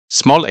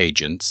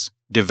SmolAgents,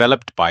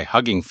 developed by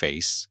Hugging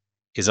Face,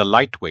 is a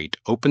lightweight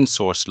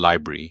open-source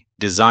library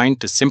designed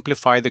to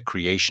simplify the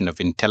creation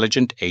of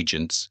intelligent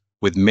agents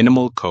with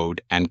minimal code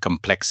and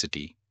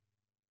complexity.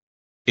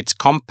 Its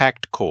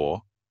compact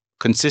core,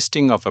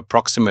 consisting of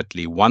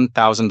approximately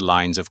 1,000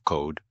 lines of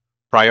code,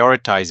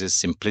 prioritizes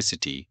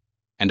simplicity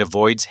and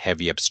avoids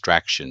heavy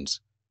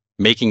abstractions,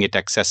 making it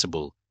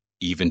accessible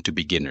even to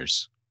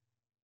beginners.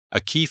 A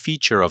key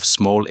feature of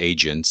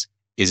SmolAgents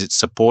is its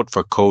support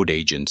for code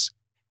agents,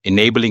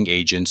 enabling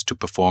agents to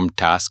perform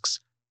tasks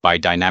by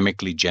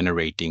dynamically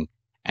generating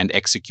and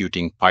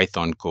executing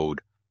Python code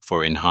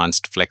for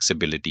enhanced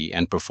flexibility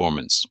and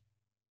performance.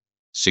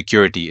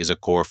 Security is a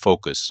core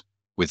focus,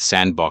 with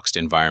sandboxed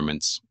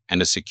environments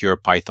and a secure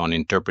Python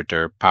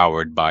interpreter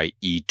powered by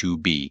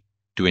E2B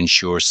to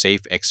ensure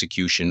safe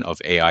execution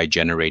of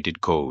AI-generated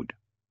code.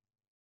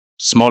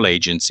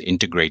 SmolAgents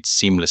integrates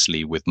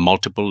seamlessly with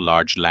multiple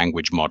large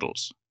language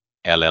models,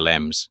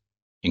 LLMs,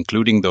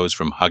 including those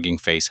from Hugging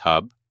Face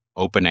Hub,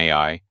 Open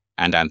AI,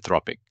 and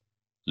Anthropic,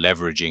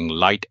 leveraging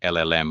Light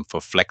LLM for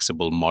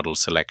flexible model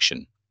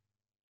selection.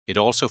 It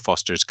also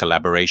fosters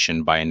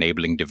collaboration by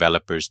enabling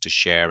developers to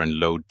share and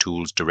load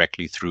tools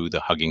directly through the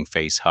Hugging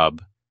Face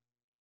Hub,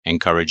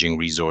 encouraging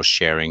resource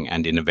sharing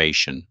and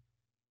innovation.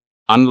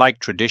 Unlike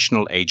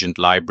traditional agent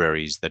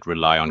libraries that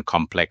rely on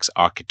complex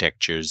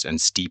architectures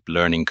and steep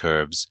learning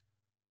curves,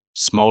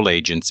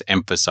 SmolAgents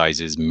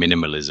emphasizes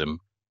minimalism,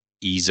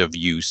 ease of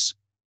use,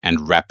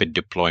 and rapid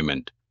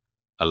deployment,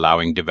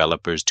 allowing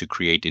developers to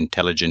create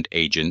intelligent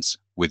agents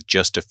with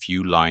just a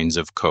few lines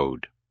of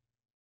code.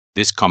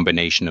 This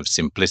combination of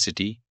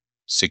simplicity,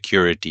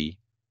 security,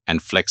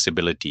 and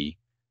flexibility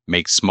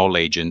makes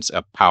SmolAgents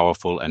a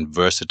powerful and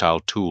versatile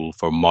tool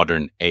for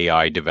modern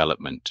AI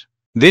development.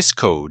 This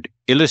code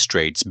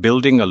illustrates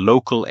building a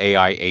local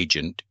AI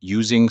agent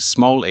using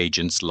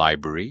SmolAgents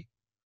library,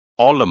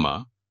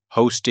 Ollama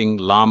hosting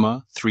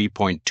Llama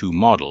 3.2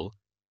 model,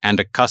 and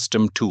a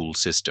custom tool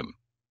system.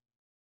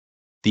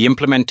 The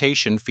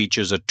implementation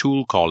features a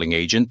tool calling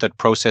agent that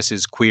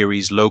processes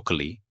queries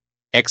locally,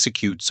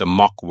 executes a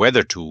mock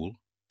weather tool,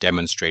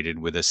 demonstrated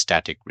with a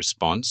static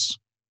response,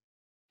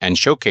 and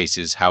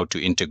showcases how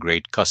to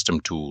integrate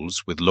custom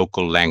tools with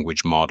local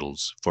language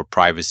models for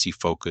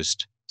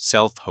privacy-focused,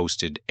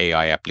 self-hosted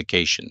AI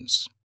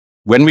applications.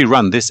 When we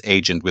run this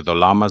agent with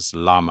Ollama's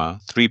Llama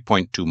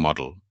 3.2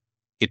 model,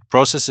 it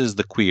processes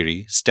the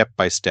query step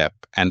by step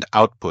and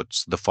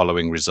outputs the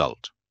following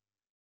result.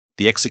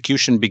 The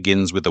execution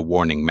begins with a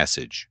warning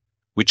message,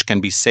 which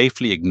can be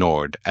safely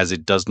ignored as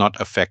it does not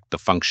affect the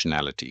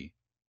functionality.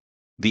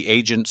 The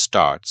agent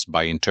starts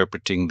by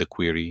interpreting the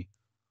query,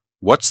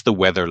 "What's the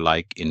weather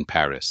like in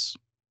Paris?"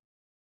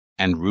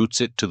 and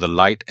routes it to the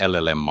Light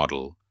LLM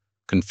model,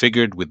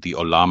 configured with the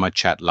Ollama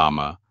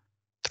Llama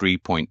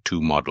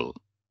 3.2 model.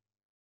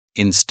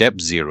 In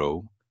step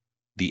 0,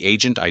 the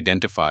agent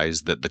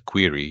identifies that the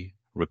query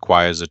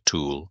requires a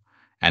tool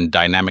and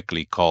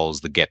dynamically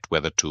calls the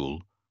getWeather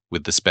tool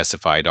with the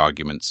specified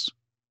arguments.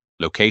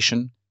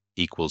 Location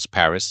equals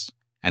Paris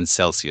and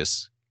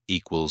Celsius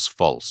equals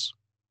false.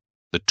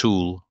 The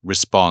tool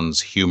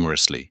responds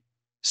humorously,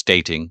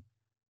 stating,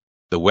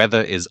 "The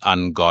weather is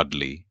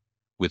ungodly,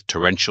 with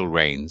torrential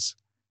rains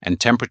and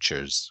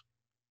temperatures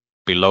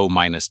below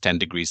 -10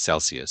 degrees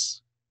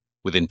Celsius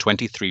within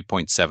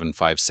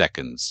 23.75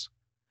 seconds,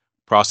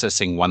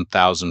 processing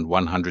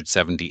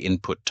 1,170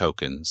 input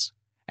tokens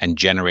and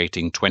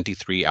generating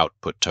 23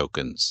 output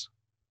tokens."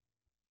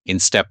 In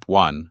step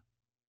 1,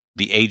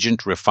 the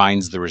agent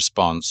refines the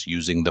response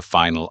using the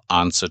final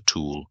answer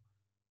tool,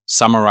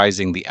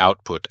 summarizing the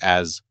output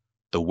as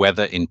 "The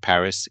weather in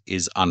Paris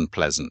is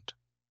unpleasant."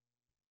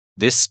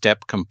 This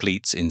step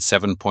completes in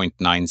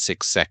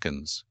 7.96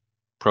 seconds,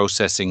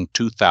 processing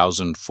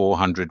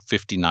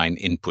 2,459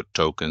 input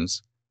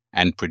tokens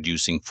and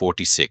producing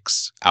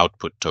 46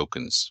 output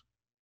tokens.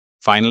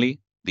 Finally,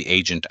 the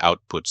agent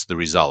outputs the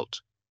result.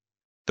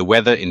 "The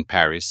weather in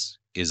Paris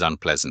is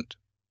unpleasant."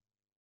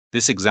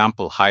 This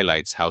example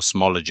highlights how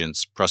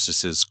SmolAgents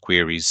processes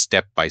queries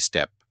step by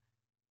step,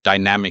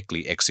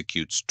 dynamically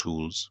executes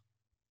tools,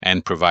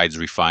 and provides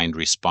refined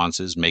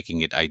responses,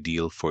 making it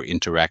ideal for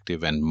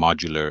interactive and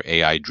modular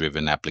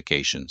AI-driven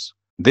applications.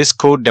 This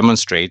code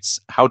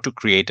demonstrates how to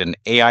create an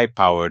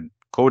AI-powered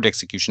code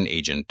execution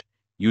agent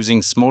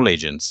using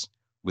SmolAgents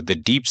with the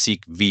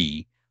DeepSeek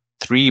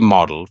V3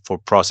 model for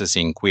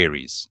processing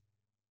queries.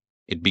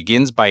 It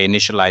begins by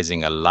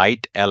initializing a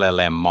Light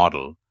LLM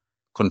model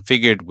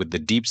configured with the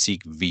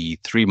DeepSeek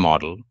V3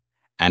 model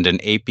and an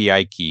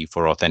API key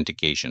for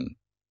authentication.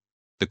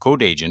 The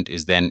code agent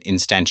is then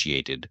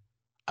instantiated,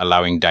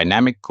 allowing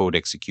dynamic code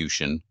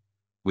execution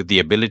with the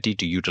ability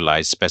to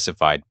utilize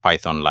specified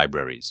Python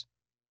libraries.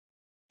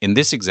 In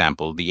this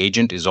example, the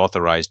agent is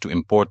authorized to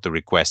import the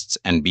requests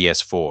and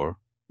BS4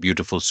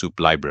 Beautiful Soup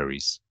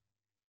libraries,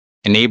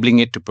 enabling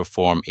it to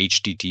perform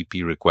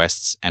HTTP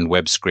requests and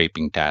web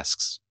scraping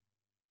tasks.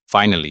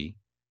 Finally,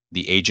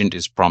 the agent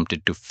is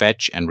prompted to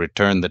fetch and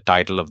return the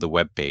title of the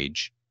web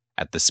page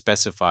at the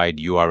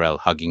specified URL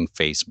Hugging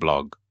Face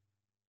blog.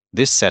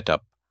 This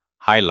setup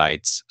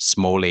highlights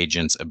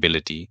SmolAgents'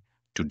 ability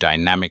to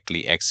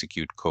dynamically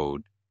execute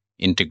code,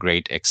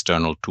 integrate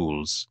external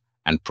tools,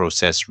 and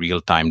process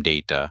real-time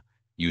data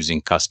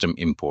using custom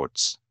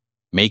imports,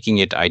 making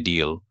it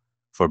ideal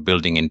for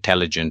building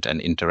intelligent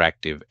and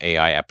interactive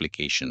AI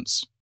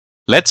applications.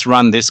 Let's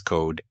run this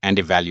code and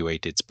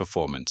evaluate its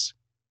performance.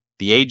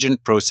 The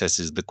agent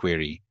processes the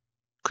query.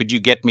 Could you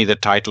get me the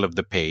title of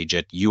the page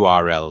at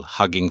URL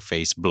Hugging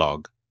Face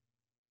blog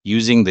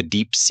using the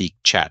DeepSeek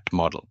chat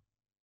model?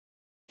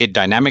 It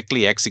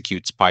dynamically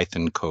executes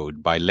Python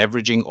code by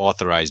leveraging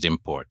authorized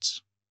imports.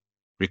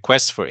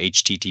 Requests for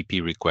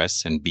HTTP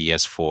requests and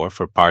BS4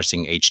 for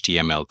parsing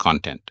HTML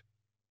content.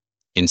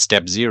 In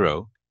step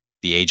 0,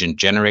 the agent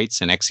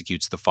generates and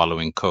executes the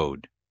following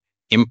code,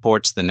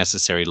 imports the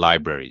necessary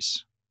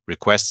libraries,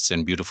 requests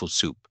and beautiful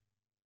soup,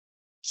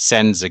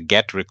 sends a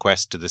GET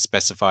request to the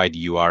specified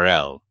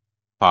URL,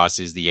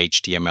 parses the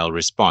HTML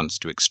response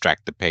to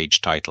extract the page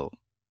title,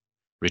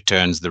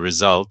 returns the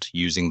result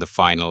using the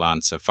final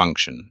answer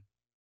function.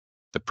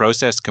 The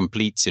process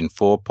completes in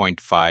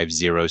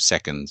 4.50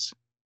 seconds,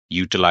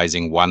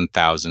 utilizing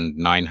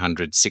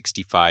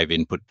 1,965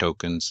 input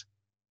tokens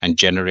and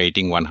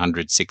generating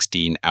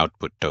 116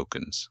 output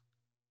tokens.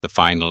 The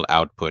final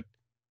output,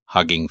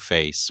 Hugging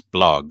Face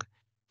blog,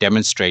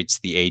 demonstrates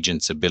the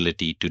agent's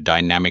ability to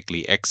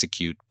dynamically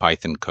execute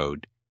Python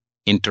code,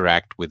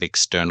 interact with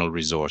external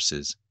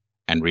resources,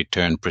 and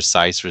return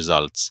precise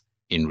results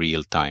in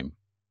real time.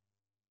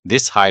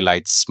 This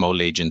highlights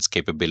SmolAgents'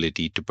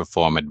 capability to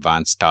perform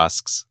advanced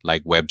tasks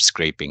like web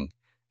scraping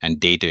and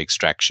data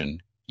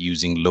extraction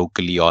using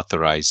locally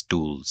authorized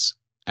tools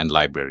and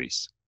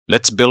libraries.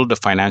 Let's build a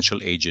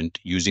financial agent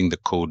using the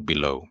code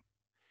below.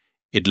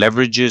 It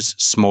leverages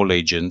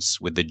SmolAgents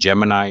with the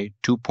Gemini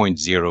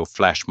 2.0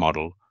 Flash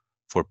model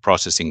for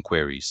processing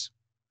queries.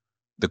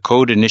 The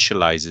code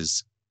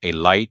initializes a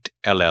light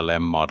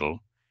LLM model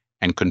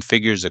and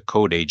configures a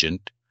code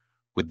agent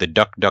with the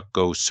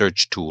DuckDuckGo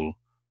search tool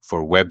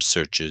for web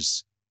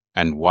searches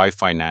and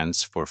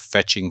YFinance for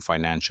fetching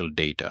financial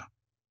data.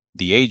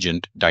 The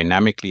agent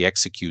dynamically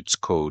executes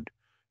code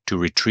to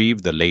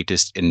retrieve the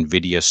latest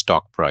NVIDIA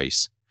stock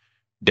price,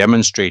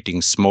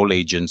 demonstrating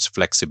SmolAgents'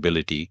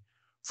 flexibility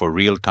for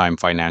real-time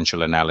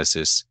financial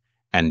analysis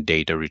and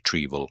data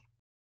retrieval.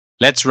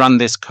 Let's run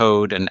this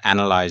code and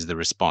analyze the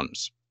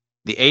response.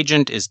 The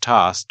agent is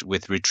tasked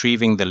with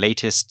retrieving the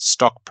latest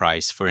stock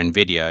price for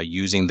NVIDIA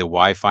using the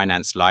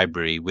YFinance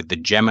library with the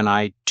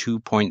Gemini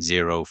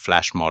 2.0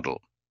 Flash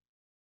model.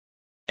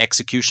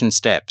 Execution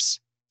steps.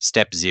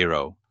 Step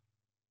 0.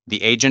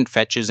 The agent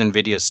fetches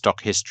NVIDIA's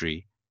stock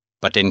history,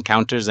 but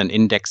encounters an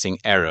indexing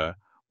error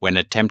when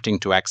attempting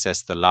to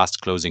access the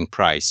last closing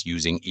price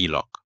using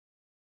ELOC.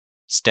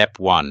 Step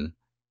 1.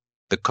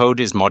 The code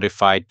is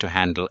modified to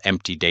handle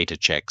empty data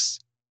checks,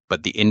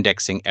 but the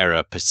indexing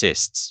error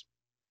persists.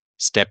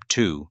 Step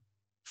 2.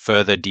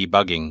 Further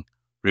debugging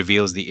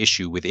reveals the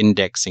issue with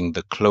indexing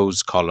the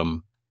close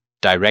column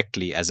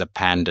directly as a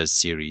pandas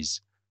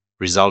series,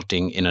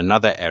 resulting in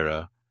another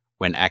error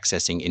when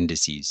accessing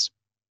indices.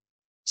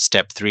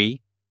 Step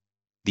 3.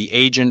 The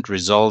agent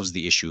resolves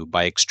the issue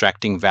by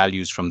extracting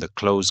values from the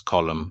close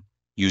column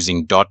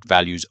using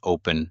 .values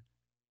open,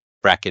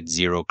 bracket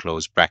 0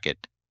 close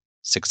bracket,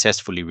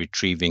 successfully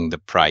retrieving the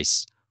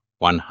price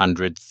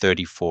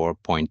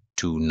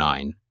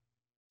 134.29.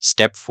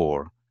 Step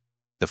 4.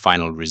 The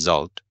final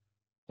result,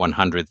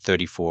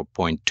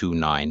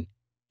 134.29,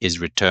 is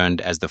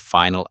returned as the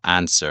final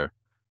answer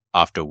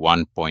after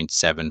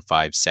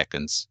 1.75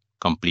 seconds,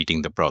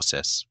 completing the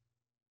process.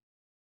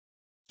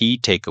 Key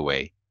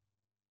takeaway.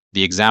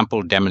 The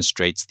example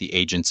demonstrates the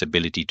agent's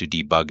ability to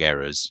debug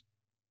errors,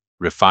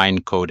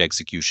 refine code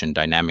execution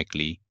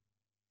dynamically,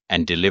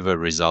 and deliver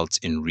results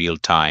in real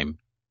time,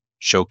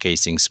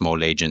 showcasing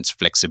SmolAgents'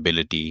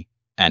 flexibility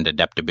and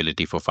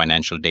adaptability for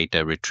financial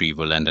data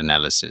retrieval and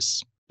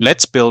analysis.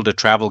 Let's build a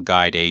travel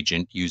guide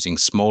agent using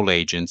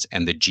SmolAgents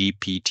and the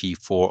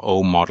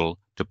GPT-4o model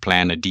to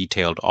plan a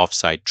detailed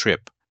offsite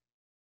trip.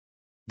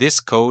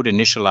 This code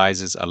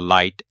initializes a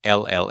light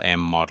LLM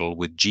model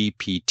with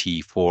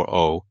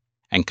GPT-4o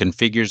and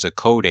configures a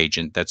code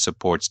agent that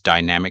supports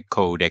dynamic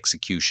code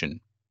execution.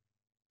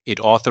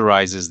 It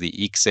authorizes the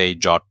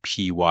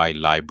exe.py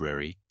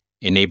library,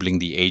 enabling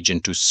the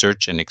agent to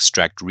search and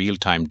extract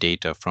real-time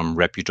data from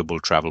reputable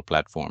travel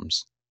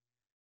platforms.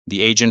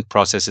 The agent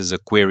processes a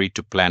query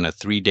to plan a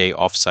 3-day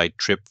offsite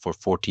trip for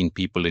 14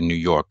 people in New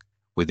York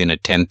within a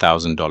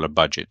 $10,000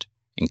 budget,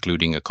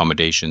 including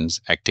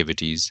accommodations,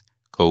 activities,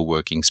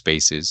 co-working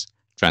spaces,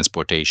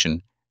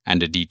 transportation,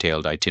 and a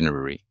detailed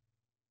itinerary.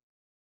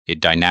 It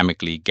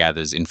dynamically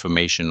gathers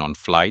information on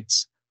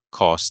flights,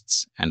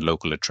 costs, and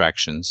local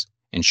attractions,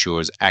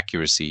 ensures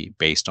accuracy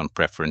based on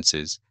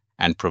preferences,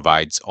 and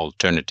provides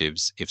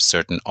alternatives if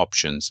certain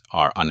options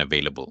are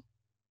unavailable.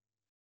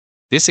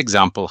 This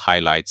example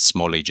highlights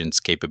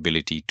SmolAgents'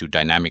 capability to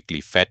dynamically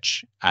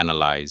fetch,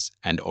 analyze,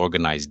 and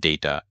organize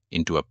data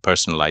into a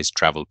personalized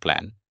travel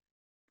plan,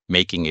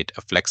 making it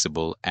a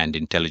flexible and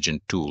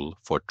intelligent tool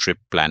for trip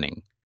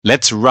planning.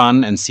 Let's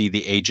run and see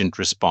the agent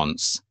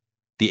response.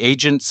 The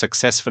agent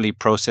successfully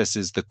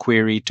processes the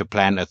query to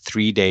plan a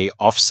 3-day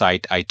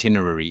off-site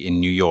itinerary in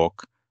New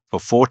York for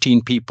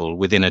 14 people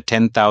within a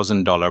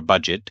 $10,000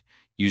 budget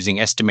using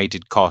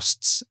estimated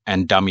costs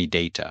and dummy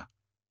data.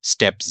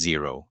 Step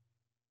 0.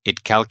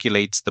 It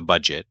calculates the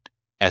budget,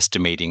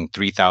 estimating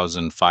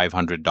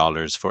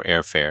 $3,500 for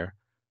airfare,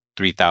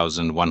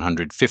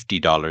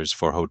 $3,150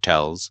 for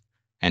hotels,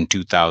 and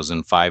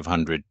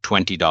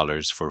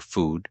 $2,520 for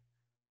food,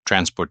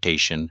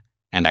 transportation,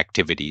 and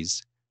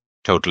activities,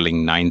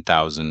 totaling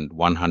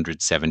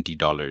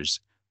 $9,170,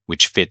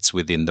 which fits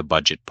within the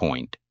budget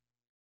point.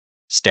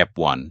 Step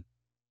 1.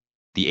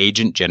 The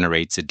agent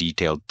generates a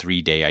detailed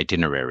 3-day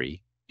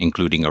itinerary,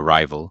 including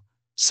arrival,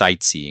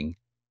 sightseeing,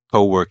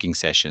 co-working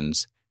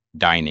sessions,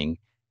 dining,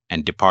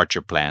 and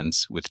departure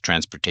plans with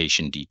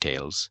transportation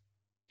details.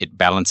 It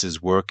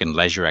balances work and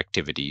leisure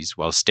activities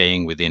while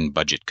staying within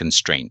budget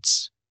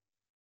constraints.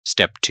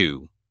 Step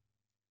 2.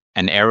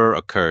 An error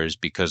occurs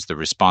because the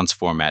response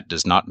format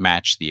does not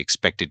match the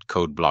expected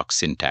code block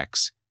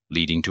syntax,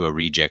 leading to a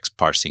regex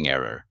parsing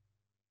error.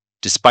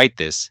 Despite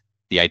this,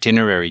 the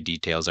itinerary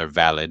details are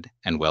valid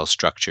and well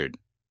structured.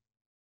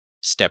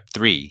 Step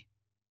 3.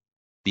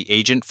 The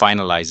agent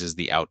finalizes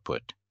the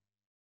output,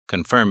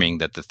 confirming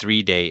that the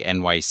 3-day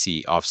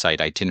NYC offsite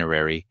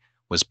itinerary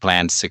was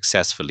planned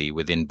successfully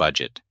within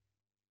budget.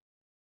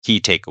 Key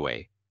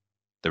takeaway: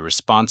 the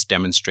response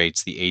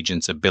demonstrates the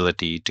agent's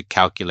ability to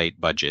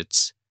calculate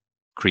budgets,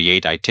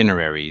 create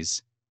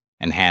itineraries,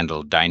 and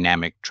handle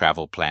dynamic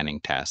travel planning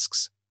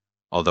tasks,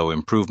 although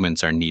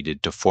improvements are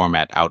needed to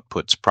format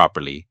outputs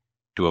properly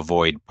to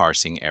avoid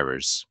parsing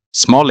errors.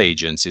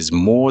 SmolAgents is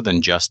more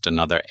than just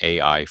another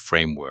AI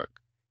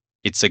framework.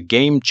 It's a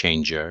game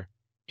changer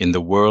in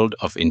the world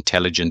of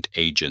intelligent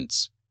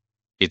agents.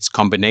 Its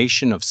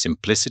combination of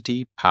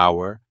simplicity,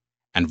 power,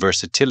 and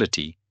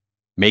versatility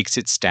makes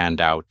it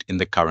stand out in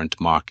the current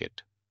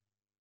market.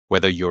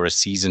 Whether you're a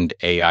seasoned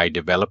AI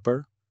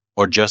developer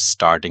or just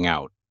starting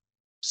out,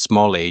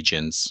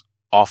 SmolAgents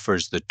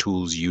offers the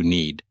tools you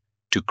need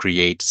to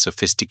create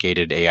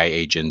sophisticated AI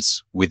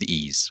agents with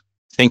ease.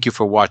 Thank you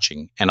for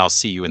watching, and I'll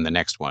see you in the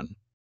next one.